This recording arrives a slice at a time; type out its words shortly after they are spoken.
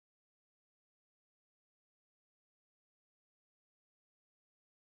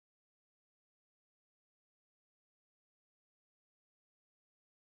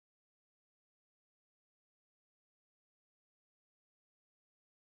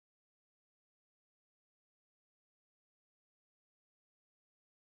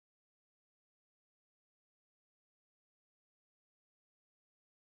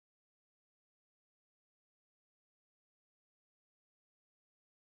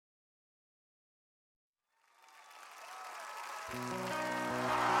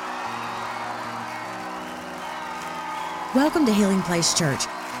Welcome to Healing Place Church,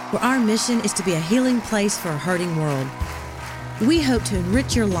 where our mission is to be a healing place for a hurting world. We hope to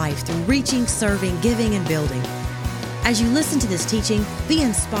enrich your life through reaching, serving, giving, and building. As you listen to this teaching, be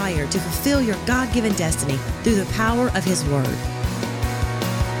inspired to fulfill your God-given destiny through the power of His Word.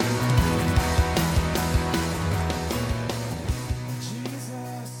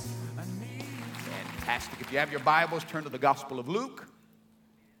 Fantastic. If you have your Bibles, turn to the Gospel of Luke.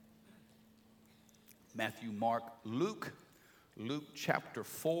 Matthew, Mark, Luke. Luke chapter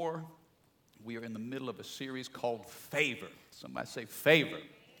 4. We are in the middle of a series called Favor. Somebody say favor.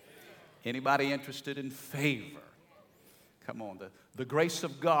 Anybody interested in favor? Come on, the grace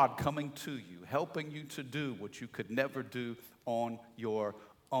of God coming to you, helping you to do what you could never do on your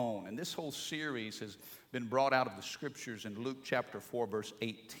own. And this whole series has been brought out of the scriptures in Luke chapter 4, verse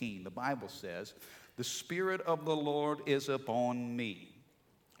 18. The Bible says, "The Spirit of the Lord is upon me,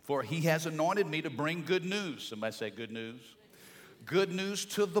 for He has anointed me to bring good news." Somebody say good news. Good news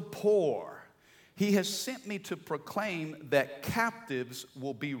to the poor. He has sent me to proclaim that captives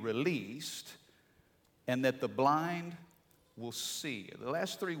will be released and that the blind will see. The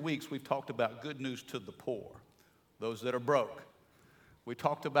last 3 weeks we've talked about good news to the poor, those that are broke. We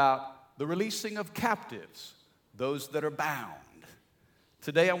talked about the releasing of captives, those that are bound.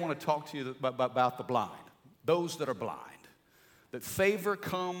 Today I want to talk to you about the blind, those that are blind. That favor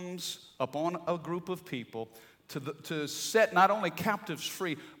comes upon a group of people to set not only captives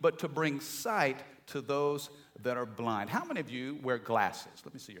free, but to bring sight to those that are blind. How many of you wear glasses?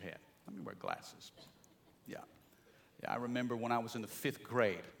 Let me see your hand. How many wear glasses? Yeah, I remember when I was in the 5th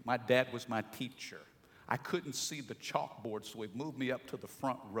grade, my dad was my teacher. I couldn't see the chalkboard, so he moved me up to the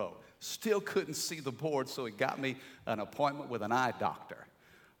front row. Still couldn't see the board, so he got me an appointment with an eye doctor.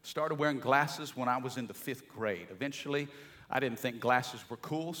 Started wearing glasses when I was in the 5th grade. Eventually, I didn't think glasses were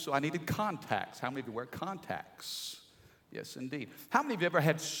cool, so I needed contacts. How many of you wear contacts? Yes, indeed. How many of you ever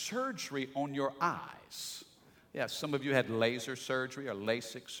had surgery on your eyes? Yeah, some of you had laser surgery or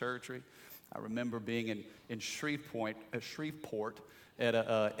LASIK surgery. I remember being in Shreveport at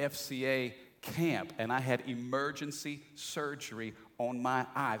a FCA camp, and I had emergency surgery on my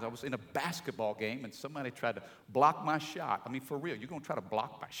eyes. I was in a basketball game, and somebody tried to block my shot. I mean, for real, you're going to try to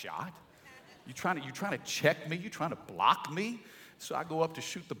block my shot? You trying to check me? You trying to block me? So I go up to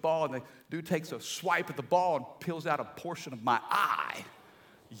shoot the ball, and the dude takes a swipe at the ball and peels out a portion of my eye.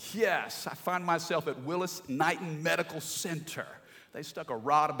 Yes, I find myself at Willis Knighton Medical Center. They stuck a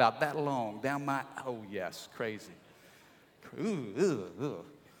rod about that long down my, oh yes, crazy.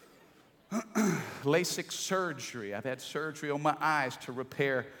 LASIK surgery. I've had surgery on my eyes to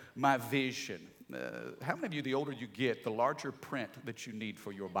repair my vision. How many of you, the older you get, the larger print that you need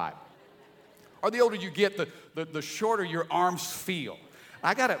for your Bible? Or the older you get, the shorter your arms feel.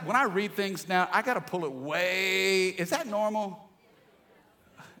 When I read things now, I got to pull it way. Is that normal?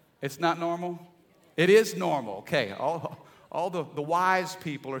 It's not normal? It is normal. Okay, all the wise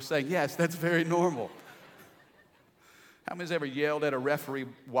people are saying, yes, that's very normal. How many's ever yelled at a referee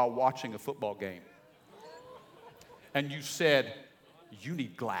while watching a football game? And you said, you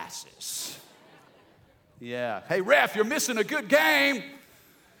need glasses. Yeah. Hey, ref, you're missing a good game.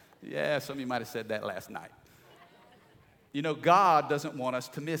 Yeah, some of you might have said that last night. You know, God doesn't want us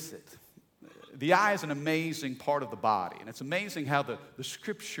to miss it. The eye is an amazing part of the body, and it's amazing how the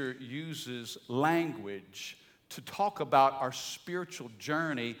Scripture uses language to talk about our spiritual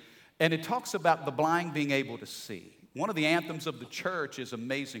journey, and it talks about the blind being able to see. One of the anthems of the church is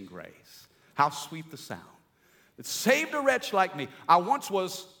Amazing Grace. How sweet the sound that saved a wretch like me. I once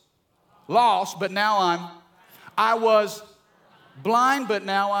was lost, but now I was blind, but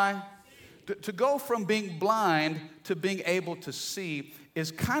now to go from being blind to being able to see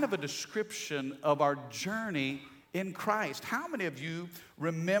is kind of a description of our journey in Christ. How many of you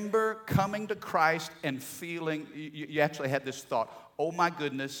remember coming to Christ and feeling, you actually had this thought, oh my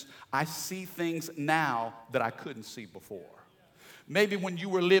goodness, I see things now that I couldn't see before. Maybe when you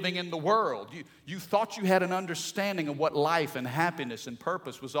were living in the world, you thought you had an understanding of what life and happiness and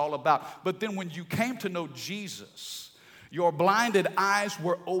purpose was all about. But then when you came to know Jesus, your blinded eyes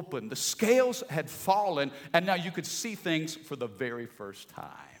were open, the scales had fallen, and now you could see things for the very first time.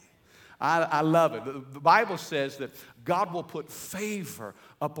 I love it. The Bible says that God will put favor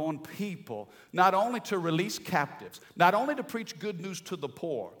upon people, not only to release captives, not only to preach good news to the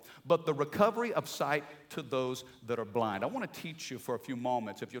poor, but the recovery of sight to those that are blind. I want to teach you for a few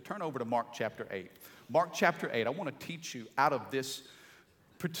moments. If you'll turn over to Mark chapter 8. Mark chapter 8, I want to teach you out of this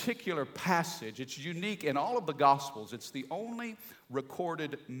particular passage. It's unique in all of the Gospels. It's the only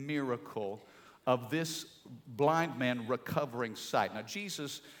recorded miracle of this blind man recovering sight. Now,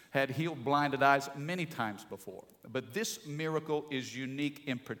 Jesus had healed blinded eyes many times before, but this miracle is unique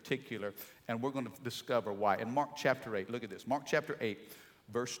in particular, and we're going to discover why. In Mark chapter 8, look at this. Mark chapter 8,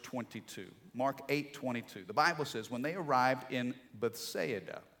 verse 22. Mark 8:22. The Bible says, when they arrived in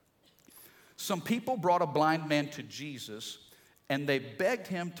Bethsaida, some people brought a blind man to Jesus, and they begged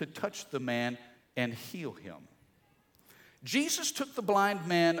him to touch the man and heal him. Jesus took the blind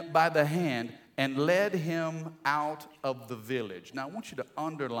man by the hand and led him out of the village. Now, I want you to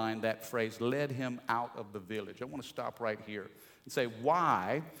underline that phrase, led him out of the village. I want to stop right here and say,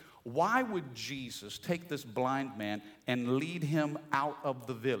 why? Why would Jesus take this blind man and lead him out of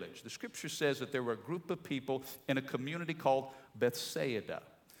the village? The scripture says that there were a group of people in a community called Bethsaida.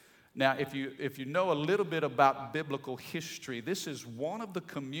 Now, if you know a little bit about biblical history, this is one of the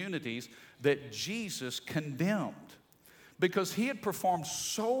communities that Jesus condemned, because he had performed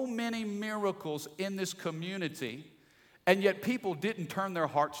so many miracles in this community, and yet people didn't turn their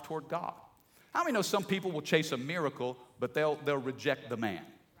hearts toward God. How many know some people will chase a miracle, but they'll reject the man?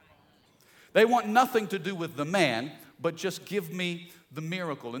 They want nothing to do with the man, but just give me the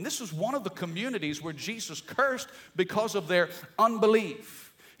miracle. And this is one of the communities where Jesus cursed because of their unbelief.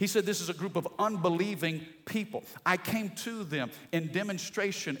 He said, this is a group of unbelieving people. I came to them in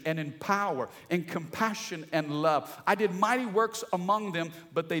demonstration and in power, in compassion and love. I did mighty works among them,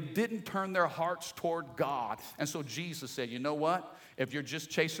 but they didn't turn their hearts toward God. And so Jesus said, you know what? If you're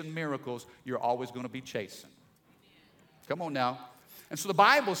just chasing miracles, you're always going to be chasing. Come on now. And so the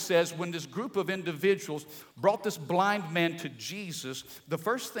Bible says when this group of individuals brought this blind man to Jesus, the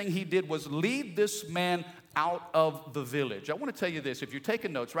first thing he did was lead this man out of the village. I want to tell you this. If you're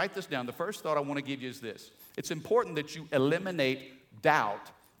taking notes, write this down. The first thought I want to give you is this. It's important that you eliminate doubt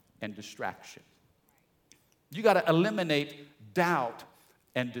and distraction. You got to eliminate doubt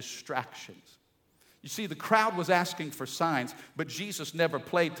and distractions. You see, the crowd was asking for signs, but Jesus never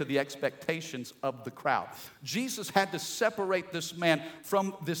played to the expectations of the crowd. Jesus had to separate this man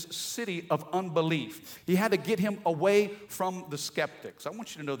from this city of unbelief. He had to get him away from the skeptics. I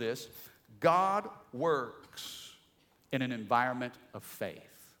want you to know this. God works in an environment of faith.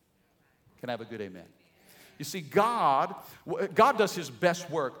 Can I have a good amen? You see, God does his best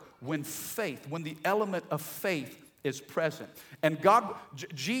work when the element of faith is present. And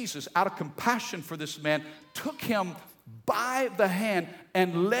Jesus, out of compassion for this man, took him by the hand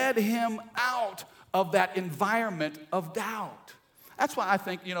and led him out of that environment of doubt. That's why I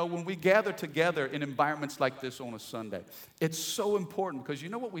think, when we gather together in environments like this on a Sunday, it's so important, because you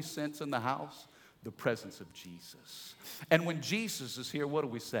know what we sense in the house? The presence of Jesus. And when Jesus is here, what do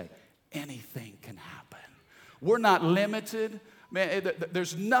we say? Anything can happen. We're not limited. Man,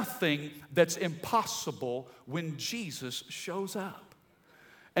 there's nothing that's impossible when Jesus shows up.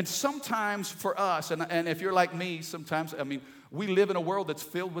 And sometimes for us, and if you're like me, sometimes, we live in a world that's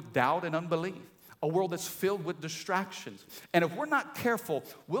filled with doubt and unbelief, a world that's filled with distractions. And if we're not careful,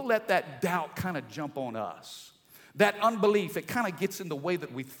 we'll let that doubt kind of jump on us. That unbelief, it kind of gets in the way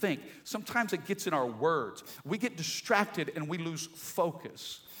that we think. Sometimes it gets in our words. We get distracted and we lose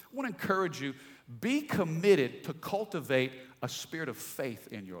focus. I want to encourage you, be committed to cultivate a spirit of faith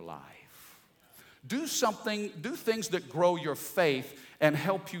in your life. Do things that grow your faith and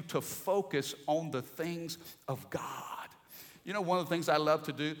help you to focus on the things of God. You know, one of the things I love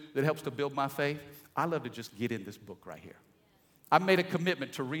to do that helps to build my faith, I love to just get in this book right here. I've made a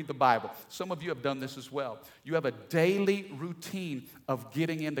commitment to read the Bible. Some of you have done this as well. You have a daily routine of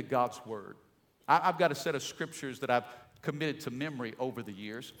getting into God's Word. I've got a set of scriptures that I've committed to memory over the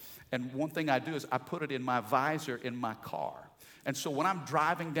years. And one thing I do is I put it in my visor in my car. And so when I'm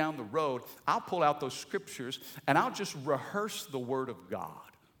driving down the road, I'll pull out those scriptures and I'll just rehearse the Word of God.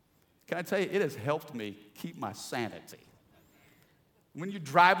 Can I tell you, it has helped me keep my sanity. When you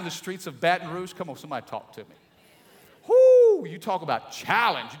drive in the streets of Baton Rouge, come on, somebody talk to me. Whoo, you talk about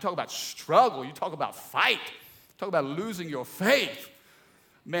challenge, you talk about struggle, you talk about fight, talk about losing your faith.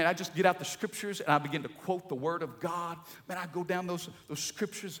 Man, I just get out the scriptures and I begin to quote the Word of God. Man, I go down those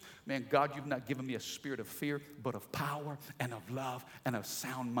scriptures. Man, God, you've not given me a spirit of fear, but of power and of love and of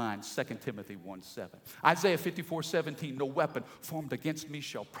sound mind. 2 Timothy 1:7. Isaiah 54:17, no weapon formed against me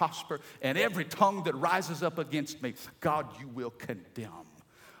shall prosper, and every tongue that rises up against me, God, you will condemn.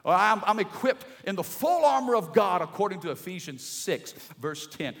 I'm equipped in the full armor of God according to Ephesians 6, verse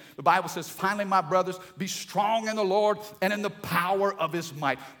 10. The Bible says, finally, my brothers, be strong in the Lord and in the power of his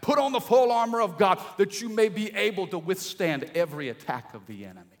might. Put on the full armor of God that you may be able to withstand every attack of the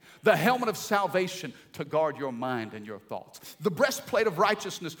enemy. The helmet of salvation to guard your mind and your thoughts. The breastplate of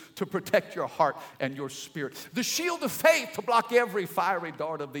righteousness to protect your heart and your spirit. The shield of faith to block every fiery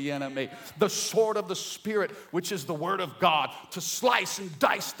dart of the enemy. The sword of the Spirit, which is the word of God, to slice and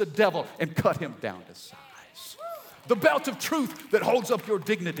dice the devil and cut him down to size. The belt of truth that holds up your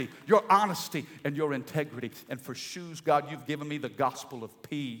dignity, your honesty, and your integrity. And for shoes, God, you've given me the gospel of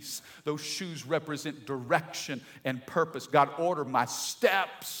peace. Those shoes represent direction and purpose. God, order my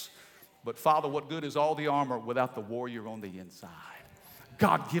steps. But Father, what good is all the armor without the warrior on the inside?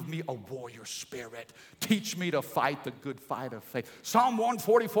 God, give me a warrior spirit. Teach me to fight the good fight of faith. Psalm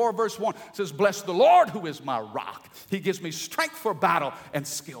 144 verse 1 says, bless the Lord who is my rock. He gives me strength for battle and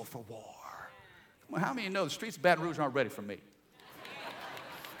skill for war. Well, how many of you know the streets of Baton Rouge aren't ready for me?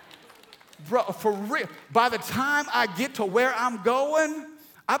 Bro, for real, by the time I get to where I'm going,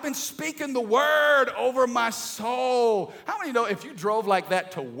 I've been speaking the word over my soul. How many know if you drove like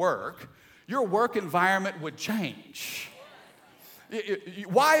that to work, your work environment would change?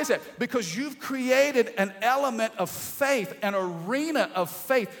 Why is that? Because you've created an element of faith, an arena of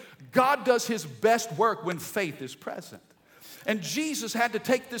faith. God does his best work when faith is present. And Jesus had to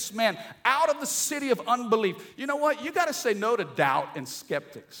take this man out of the city of unbelief. You know what? You got to say no to doubt and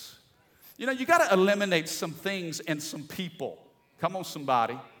skeptics. You know, you got to eliminate some things and some people. Come on,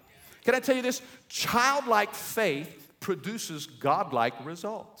 somebody. Can I tell you this? Childlike faith produces godlike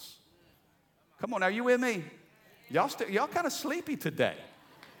results. Come on, are you with me? Y'all kind of sleepy today.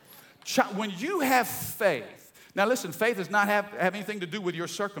 When you have faith, now listen, faith does not have anything to do with your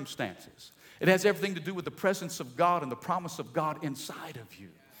circumstances. It has everything to do with the presence of God and the promise of God inside of you.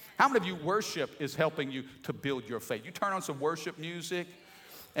 How many of you worship is helping you to build your faith? You turn on some worship music,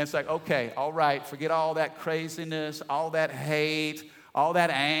 and it's like, okay, all right, forget all that craziness, all that hate, all that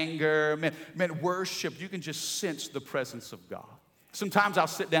anger. Man, worship, you can just sense the presence of God. Sometimes I'll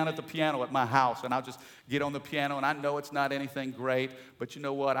sit down at the piano at my house, and I'll just get on the piano, and I know it's not anything great, but you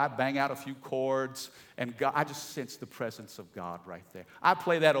know what? I bang out a few chords, and God, I just sense the presence of God right there. I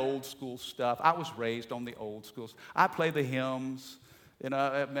play that old school stuff. I was raised on the old schools. I play the hymns, you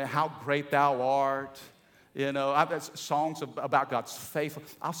know, how great thou art. You know, I've got songs about God's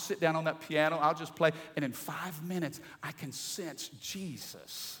faithfulness. I'll sit down on that piano, I'll just play, and in 5 minutes, I can sense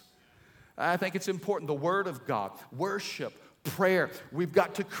Jesus. I think it's important, the Word of God, worship, prayer. We've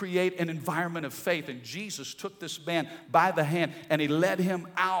got to create an environment of faith. And Jesus took this man by the hand and he led him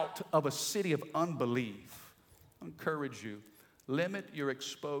out of a city of unbelief. I encourage you, limit your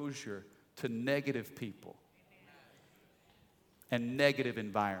exposure to negative people and negative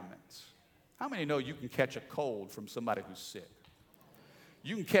environments. How many know you can catch a cold from somebody who's sick?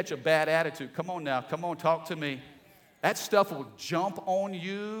 You can catch a bad attitude. Come on now, come on, talk to me. That stuff will jump on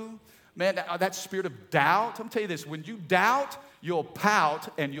you. Man, that spirit of doubt, I'm tell you this, when you doubt, you'll pout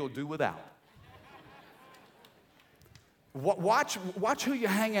and you'll do without. Watch who you're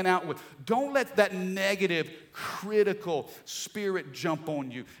hanging out with. Don't let that negative, critical spirit jump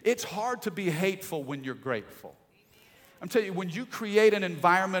on you. It's hard to be hateful when you're grateful. I'm telling you, when you create an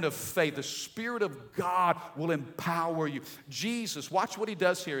environment of faith, the Spirit of God will empower you. Jesus, watch what he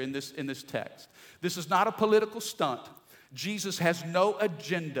does here in this text. This is not a political stunt. Jesus has no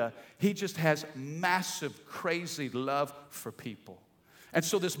agenda. He just has massive, crazy love for people. And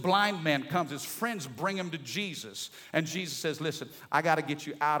so this blind man comes. His friends bring him to Jesus. And Jesus says, listen, I got to get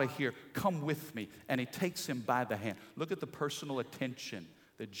you out of here. Come with me. And he takes him by the hand. Look at the personal attention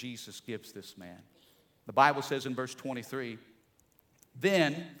that Jesus gives this man. The Bible says in verse 23,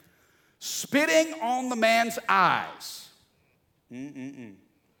 then spitting on the man's eyes,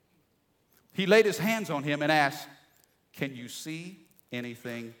 he laid his hands on him and asked, can you see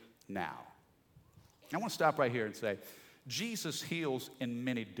anything now? I want to stop right here and say, Jesus heals in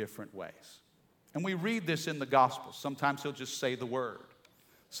many different ways. And we read this in the Gospels. Sometimes he'll just say the word.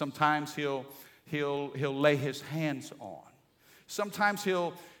 Sometimes he'll lay his hands on. Sometimes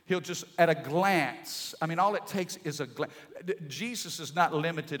he'll just at a glance. I mean, all it takes is a glance. Jesus is not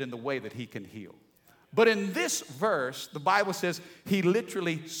limited in the way that he can heal. But in this verse, the Bible says he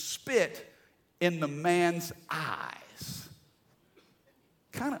literally spit in the man's eyes.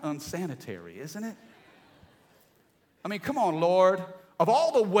 Kind of unsanitary, isn't it? I mean, come on, Lord. Of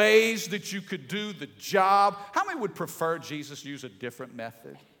all the ways that you could do the job, how many would prefer Jesus use a different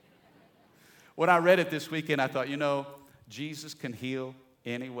method? When I read it this weekend, I thought, you know, Jesus can heal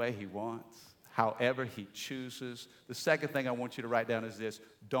any way he wants, however he chooses. The second thing I want you to write down is this: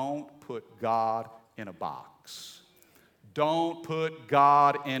 don't put God in a box. Don't put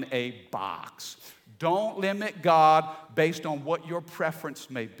God in a box. Don't limit God based on what your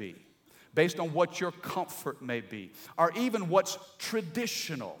preference may be, based on what your comfort may be, or even what's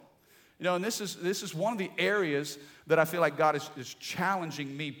traditional. You know, and this is one of the areas that I feel like God is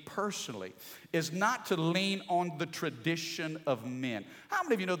challenging me personally, is not to lean on the tradition of men. How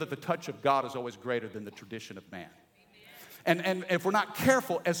many of you know that the touch of God is always greater than the tradition of man? And if we're not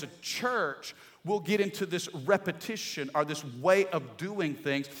careful as a church, we'll get into this repetition or this way of doing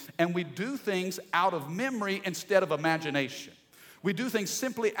things, and we do things out of memory instead of imagination. We do things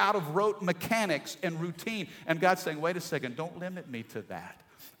simply out of rote mechanics and routine. And God's saying, wait a second, don't limit me to that.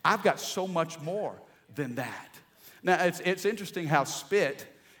 I've got so much more than that. Now, it's interesting how spit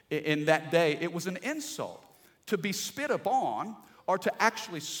in that day, it was an insult. To be spit upon or to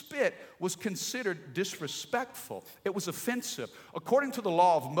actually spit was considered disrespectful. It was offensive. According to the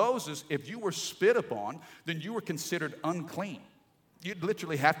law of Moses, if you were spit upon, then you were considered unclean. You'd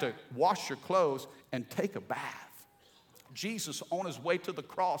literally have to wash your clothes and take a bath. Jesus, on his way to the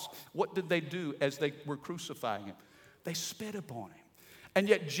cross, what did they do as they were crucifying him? They spit upon him. And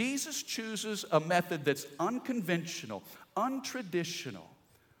yet Jesus chooses a method that's unconventional, untraditional.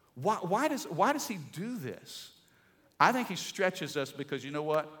 Why does he do this? I think he stretches us because, you know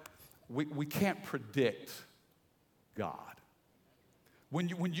what? We can't predict God.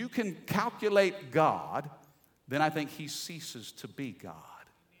 When you can calculate God, then I think he ceases to be God.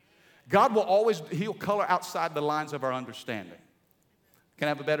 God will always, he'll color outside the lines of our understanding. Can I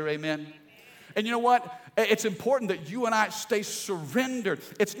have a better amen? And you know what? It's important that you and I stay surrendered.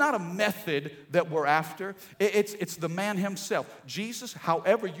 It's not a method that we're after. It's the man himself. Jesus,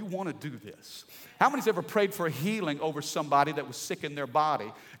 however you want to do this. How many's ever prayed for healing over somebody that was sick in their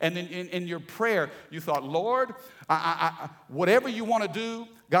body? And then in your prayer, you thought, Lord, whatever you want to do,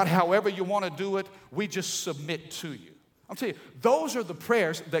 God, however you want to do it, we just submit to you. I'm telling you, those are the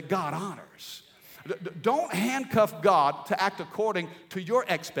prayers that God honors. Don't handcuff God to act according to your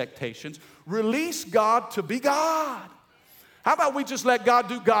expectations. Release God to be God. How about we just let God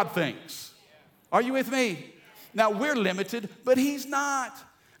do God things? Are you with me? Now, we're limited, but he's not.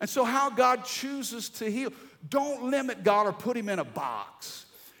 And so how God chooses to heal, don't limit God or put him in a box.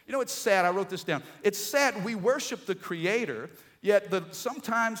 You know, it's sad. I wrote this down. It's sad we worship the Creator, yet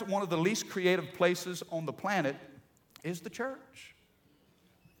sometimes one of the least creative places on the planet is the church.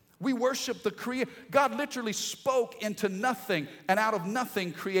 We worship the Creator. God literally spoke into nothing, and out of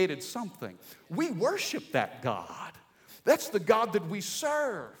nothing created something. We worship that God. That's the God that we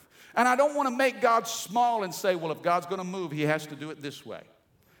serve. And I don't want to make God small and say, well, if God's going to move, he has to do it this way.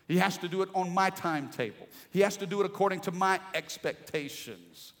 He has to do it on my timetable. He has to do it according to my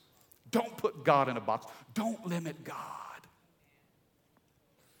expectations. Don't put God in a box. Don't limit God.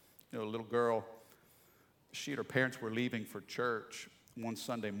 You know, a little girl, she and her parents were leaving for church one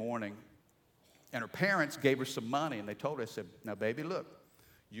Sunday morning, and her parents gave her some money, and they told her, I said, now, baby, look,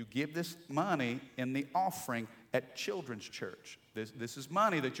 you give this money in the offering at children's church. This is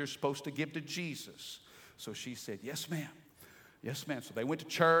money that you're supposed to give to Jesus. So she said, yes, ma'am. Yes, ma'am. So they went to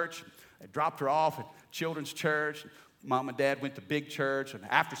church. They dropped her off at children's church. Mom and Dad went to big church, and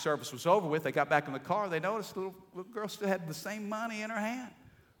after service was over with, they got back in the car. They noticed the little girl still had the same money in her hand.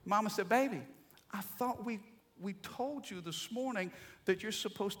 Mama said, baby, I thought we told you this morning that you're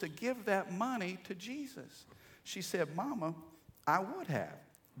supposed to give that money to Jesus. She said, Mama, I would have,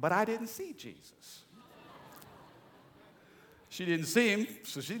 but I didn't see Jesus. She didn't see him,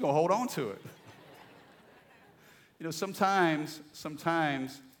 so she's going to hold on to it. You know, sometimes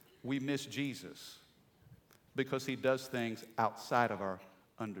we miss Jesus because he does things outside of our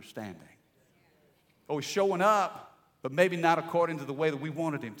understanding. Oh, he's showing up, but maybe not according to the way that we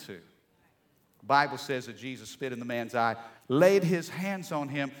wanted him to. The Bible says that Jesus spit in the man's eye, laid his hands on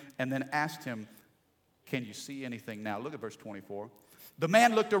him, and then asked him, can you see anything now? Look at verse 24. The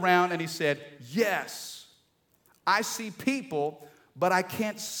man looked around and he said, yes, I see people, but I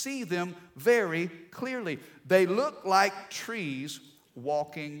can't see them very clearly. They look like trees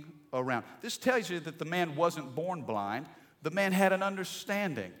walking around. This tells you that the man wasn't born blind. The man had an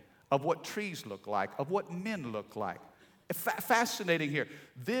understanding of what trees look like, of what men look like. Fascinating here.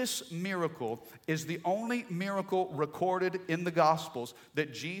 This miracle is the only miracle recorded in the Gospels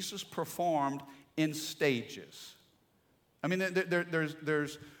that Jesus performed in stages. I mean,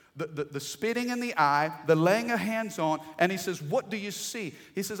 there's the spitting in the eye, the laying of hands on, and he says, what do you see?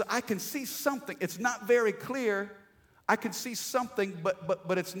 He says, I can see something. It's not very clear. I can see something,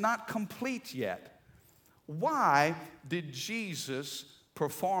 but it's not complete yet. Why did Jesus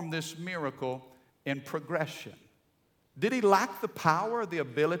perform this miracle in progression? Did he lack the power, the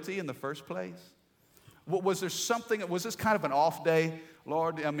ability in the first place? Was there something, was this kind of an off day?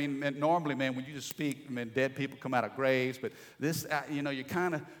 Lord, I mean, normally, man, when you just speak, I mean, dead people come out of graves, but this, you're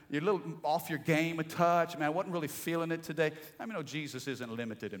a little off your game a touch. Man, I wasn't really feeling it today. I mean, Jesus isn't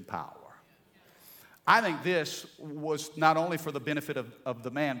limited in power. I think this was not only for the benefit of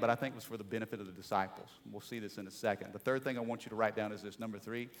the man, but I think it was for the benefit of the disciples. We'll see this in a second. The third thing I want you to write down is this, number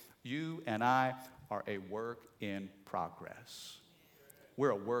 3. You and I are a work in progress.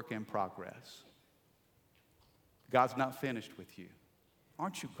 We're a work in progress. God's not finished with you.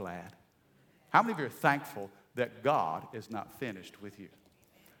 Aren't you glad? How many of you are thankful that God is not finished with you?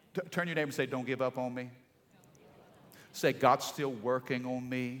 Turn your neighbor and say, don't give up on me. Say, God's still working on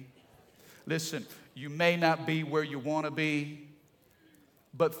me. Listen, you may not be where you want to be,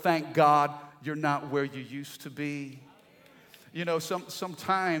 but thank God you're not where you used to be. You know,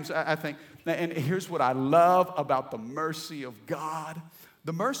 sometimes I think, and here's what I love about the mercy of God.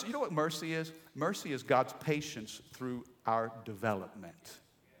 The mercy, you know what mercy is? Mercy is God's patience through our development.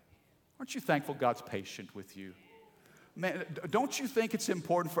 Aren't you thankful God's patient with you? Man, don't you think it's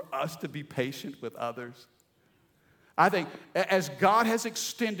important for us to be patient with others? I think as God has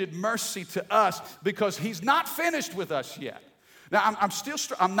extended mercy to us because he's not finished with us yet. Now,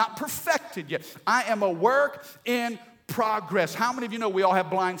 I'm not perfected yet. I am a work in progress. How many of you know we all have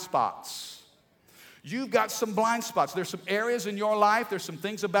blind spots? You've got some blind spots. There's some areas in your life, there's some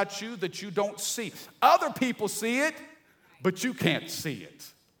things about you that you don't see. Other people see it, but you can't see it.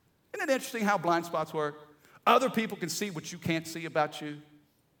 Isn't it interesting how blind spots work? Other people can see what you can't see about you.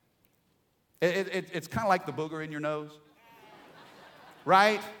 It's kind of like the booger in your nose,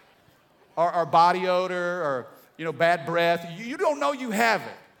 right? Or body odor, or bad breath. You don't know you have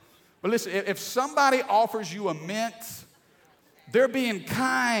it. But listen, if somebody offers you a mint, they're being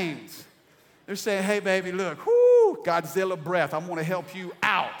kind. They're saying, hey, baby, look, whoo, Godzilla breath. I'm going to help you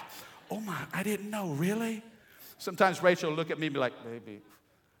out. Oh, my, I didn't know, really? Sometimes Rachel will look at me and be like, baby,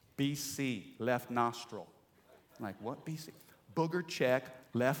 BC, left nostril. I'm like, what BC? Booger check,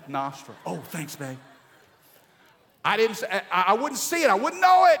 left nostril. Oh, thanks, babe. I wouldn't see it. I wouldn't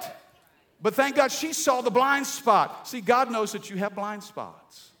know it. But thank God she saw the blind spot. See, God knows that you have blind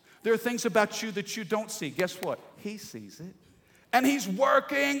spots. There are things about you that you don't see. Guess what? He sees it. And he's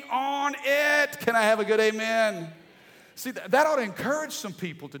working on it. Can I have a good amen? See, that ought to encourage some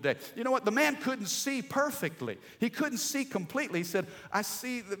people today. You know what? The man couldn't see perfectly. He couldn't see completely. He said, I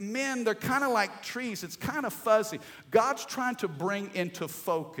see the men, they're kind of like trees. It's kind of fuzzy. God's trying to bring into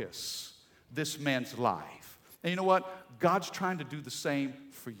focus this man's life. And you know what? God's trying to do the same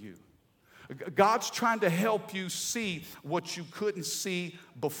for you. God's trying to help you see what you couldn't see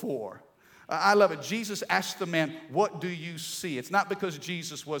before. I love it. Jesus asked the man, what do you see? It's not because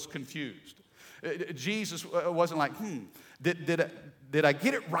Jesus was confused. Jesus wasn't like, did I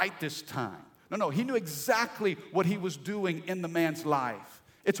get it right this time? No, he knew exactly what he was doing in the man's life.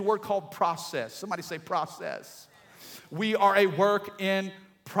 It's a word called process. Somebody say process. We are a work in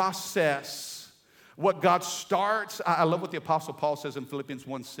process. What God starts, I love what the Apostle Paul says in Philippians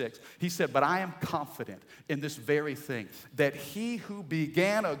 1:6. He said, but I am confident in this very thing, that he who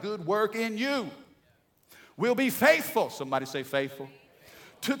began a good work in you will be faithful. Somebody say faithful.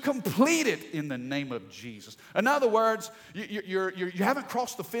 To complete it in the name of Jesus. In other words, you haven't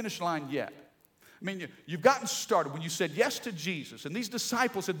crossed the finish line yet. I mean, you've gotten started when you said yes to Jesus, and these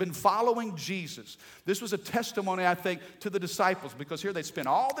disciples had been following Jesus. This was a testimony, I think, to the disciples, because here they spent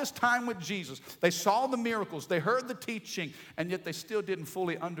all this time with Jesus. They saw the miracles, they heard the teaching, and yet they still didn't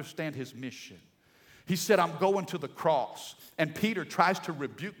fully understand his mission. He said, I'm going to the cross. And Peter tries to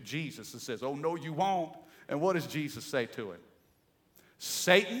rebuke Jesus and says, oh, no, you won't. And what does Jesus say to him?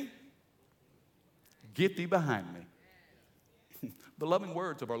 Satan, get thee behind me. The loving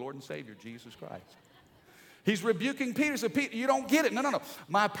words of our Lord and Savior, Jesus Christ. He's rebuking Peter. He said, Peter, you don't get it. No.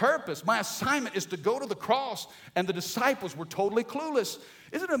 My purpose, my assignment is to go to the cross. And the disciples were totally clueless.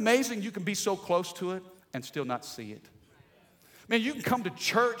 Isn't it amazing you can be so close to it and still not see it? Man, you can come to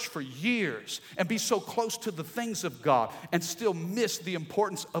church for years and be so close to the things of God and still miss the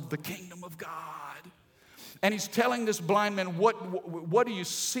importance of the kingdom of God. And he's telling this blind man, what do you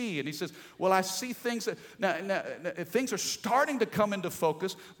see? And he says, well, I see things that, now, things are starting to come into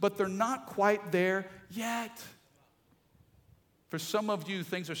focus, but they're not quite there yet. For some of you,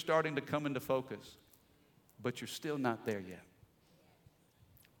 things are starting to come into focus, but you're still not there yet.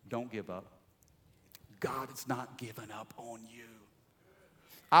 Don't give up. God is not giving up on you.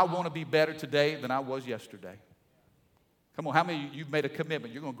 I want to be better today than I was yesterday. Come on, how many of you, you've made a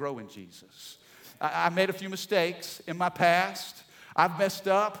commitment? You're going to grow in Jesus. I made a few mistakes in my past. I've messed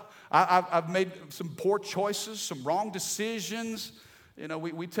up. I've made some poor choices, some wrong decisions. You know,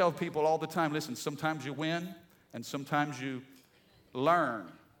 we tell people all the time, listen, sometimes you win and sometimes you learn.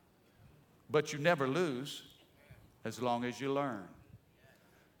 But you never lose as long as you learn.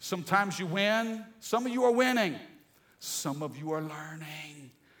 Sometimes you win. Some of you are winning. Some of you are learning.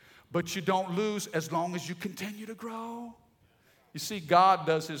 but you don't lose as long as you continue to grow. You see, God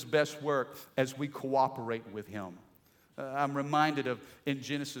does his best work as we cooperate with him. I'm reminded of in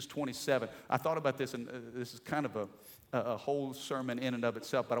Genesis 27. I thought about this, and this is kind of a whole sermon in and of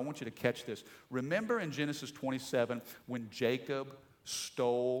itself, but I want you to catch this. Remember in Genesis 27 when Jacob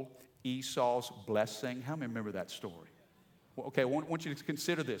stole Esau's blessing? How many remember that story? Well, okay, I want you to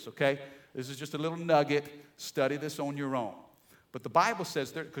consider this, okay? This is just a little nugget. Study this on your own. But the Bible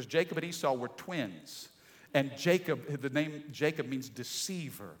says, because Jacob and Esau were twins, and Jacob, the name Jacob means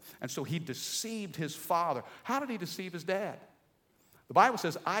deceiver. And so he deceived his father. How did he deceive his dad? The Bible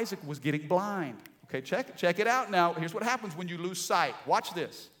says Isaac was getting blind. Okay, check it out now. Here's what happens when you lose sight. Watch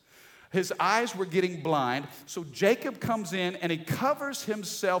this. His eyes were getting blind, so Jacob comes in and he covers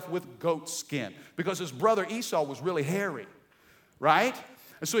himself with goat skin because his brother Esau was really hairy, right?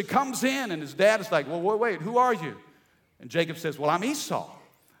 And so he comes in and his dad is like, well, wait, who are you? And Jacob says, well, I'm Esau,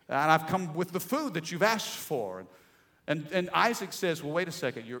 and I've come with the food that you've asked for. And Isaac says, well, wait a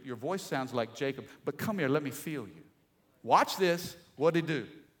second, your voice sounds like Jacob, but come here, let me feel you. Watch this. What did he do?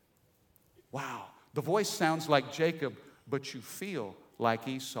 Wow, the voice sounds like Jacob, but you feel like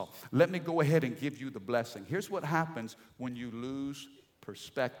Esau. Let me go ahead and give you the blessing. Here's what happens when you lose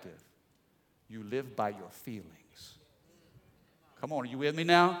perspective. You live by your feelings. Come on, are you with me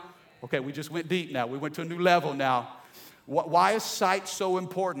now? Okay, we just went deep now. We went to a new level now. Why is sight so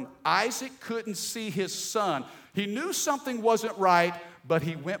important? Isaac couldn't see his son. He knew something wasn't right, but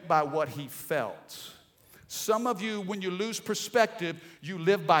he went by what he felt. Some of you, when you lose perspective, you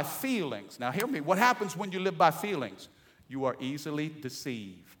live by feelings. Now hear me. What happens when you live by feelings? You are easily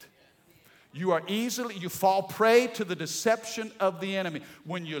deceived. You fall prey to the deception of the enemy.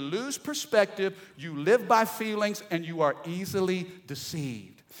 When you lose perspective, you live by feelings and you are easily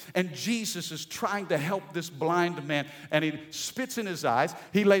deceived. And Jesus is trying to help this blind man, and he spits in his eyes.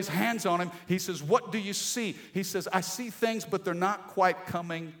 He lays hands on him. He says, what do you see? He says, I see things, but they're not quite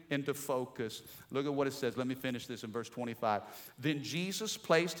coming into focus. Look at what it says. Let me finish this in verse 25. Then Jesus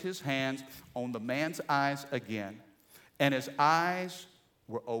placed his hands on the man's eyes again, and his eyes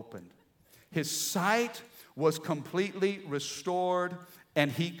were opened. His sight was completely restored,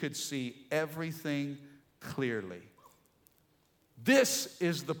 and he could see everything clearly. This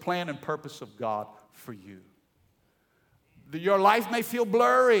is the plan and purpose of God for you. Your life may feel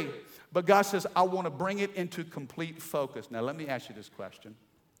blurry, but God says, I want to bring it into complete focus. Now, let me ask you this question.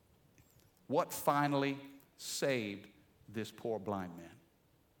 What finally saved this poor blind man?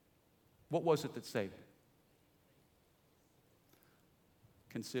 What was it that saved him?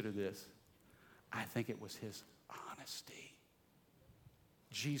 Consider this. I think it was his honesty.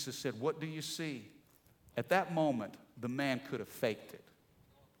 Jesus said, what do you see? At that moment, the man could have faked it,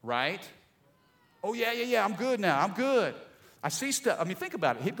 right? Oh, yeah, I'm good now. I'm good. I see stuff. I mean, think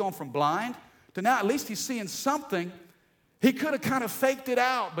about it. He'd gone from blind to now at least he's seeing something. He could have kind of faked it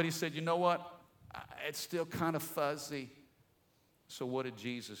out, but he said, you know what? It's still kind of fuzzy. So what did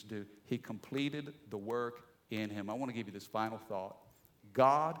Jesus do? He completed the work in him. I want to give you this final thought.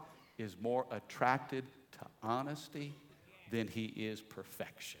 God is more attracted to honesty than he is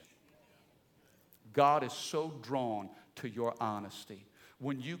perfection. God is so drawn to your honesty.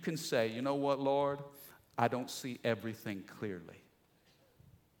 When you can say, you know what, Lord, I don't see everything clearly.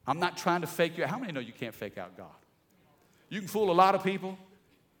 I'm not trying to fake you out. How many know you can't fake out God? You can fool a lot of people,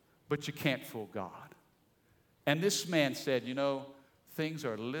 but you can't fool God. And this man said, you know, things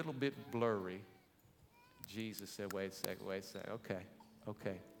are a little bit blurry. Jesus said, wait a second.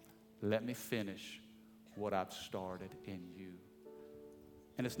 Okay. Let me finish what I've started in you.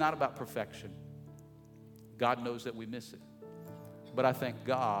 And it's not about perfection. God knows that we miss it. But I think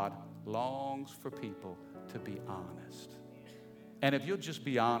God longs for people to be honest. And if you'll just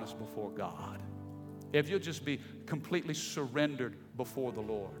be honest before God, if you'll just be completely surrendered before the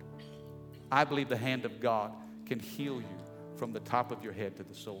Lord, I believe the hand of God can heal you from the top of your head to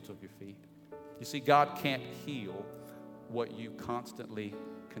the soles of your feet. You see, God can't heal what you constantly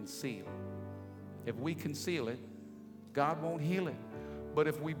conceal. If we conceal it, God won't heal it. But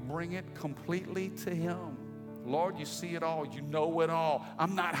if we bring it completely to him, Lord, you see it all. You know it all.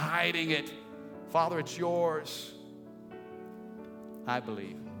 I'm not hiding it. Father, it's yours. I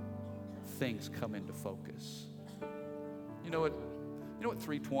believe things come into focus. You know what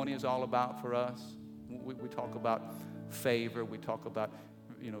 320 is all about for us? We talk about favor. We talk about,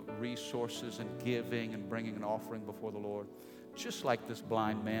 resources and giving and bringing an offering before the Lord. Just like this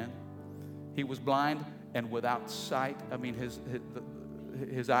blind man. He was blind and without sight. I mean,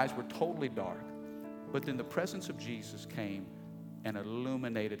 his eyes were totally dark. But then the presence of Jesus came and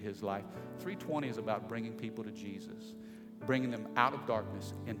illuminated his life. 320 is about bringing people to Jesus. bringing them out of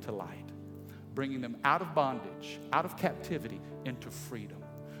darkness into light, bringing them out of bondage, out of captivity into freedom,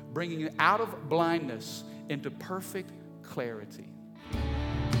 bringing them out of blindness into perfect clarity.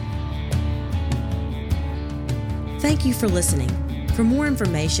 Thank you for listening. For more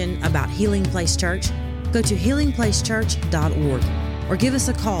information about Healing Place Church, go to healingplacechurch.org or give us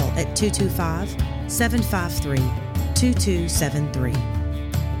a call at 225-753-2273.